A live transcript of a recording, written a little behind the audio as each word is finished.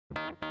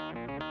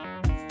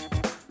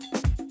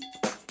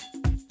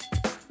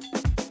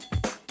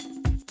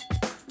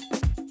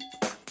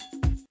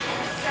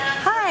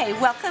Hi,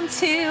 welcome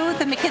to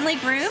the McKinley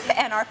Group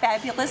and our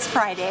Fabulous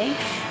Friday.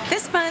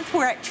 This month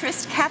we're at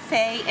Tryst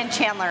Café in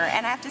Chandler,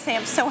 and I have to say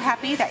I'm so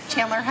happy that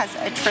Chandler has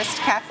a Tryst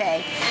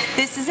Café.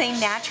 This is a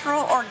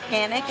natural,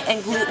 organic,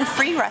 and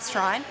gluten-free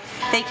restaurant.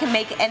 They can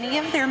make any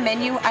of their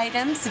menu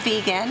items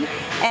vegan,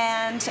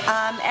 and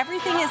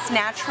everything is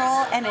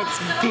natural and it's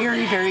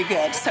very, very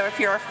good. So if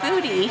you're a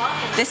foodie,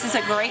 this is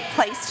a great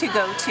place to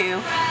go to.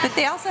 But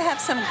they also have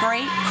some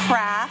great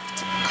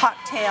craft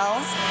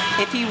cocktails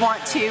if you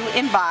want to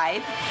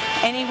imbibe.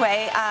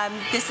 Anyway,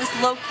 this is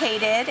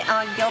located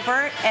on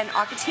Gilbert and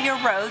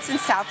Ocotillo Roads in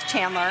South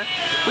Chandler,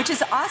 which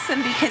is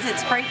awesome because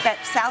it's great that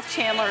South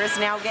Chandler is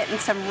now getting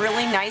some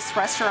really nice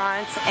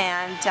restaurants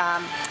and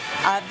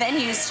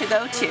venues to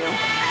go to.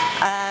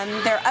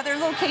 Their other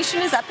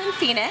location is up in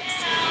Phoenix,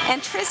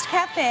 and Tryst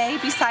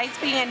Café, besides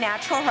being a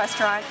natural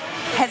restaurant,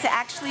 has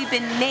actually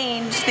been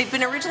named, they've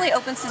been originally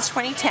open since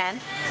 2010,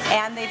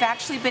 and they've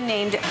actually been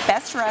named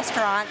Best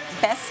Restaurant,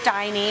 Best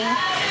Dining,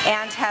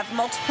 and have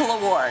multiple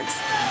awards.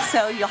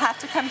 So you'll have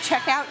to come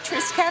check out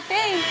Tryst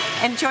Café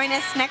and join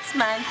us next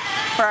month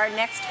for our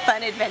next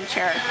fun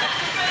adventure.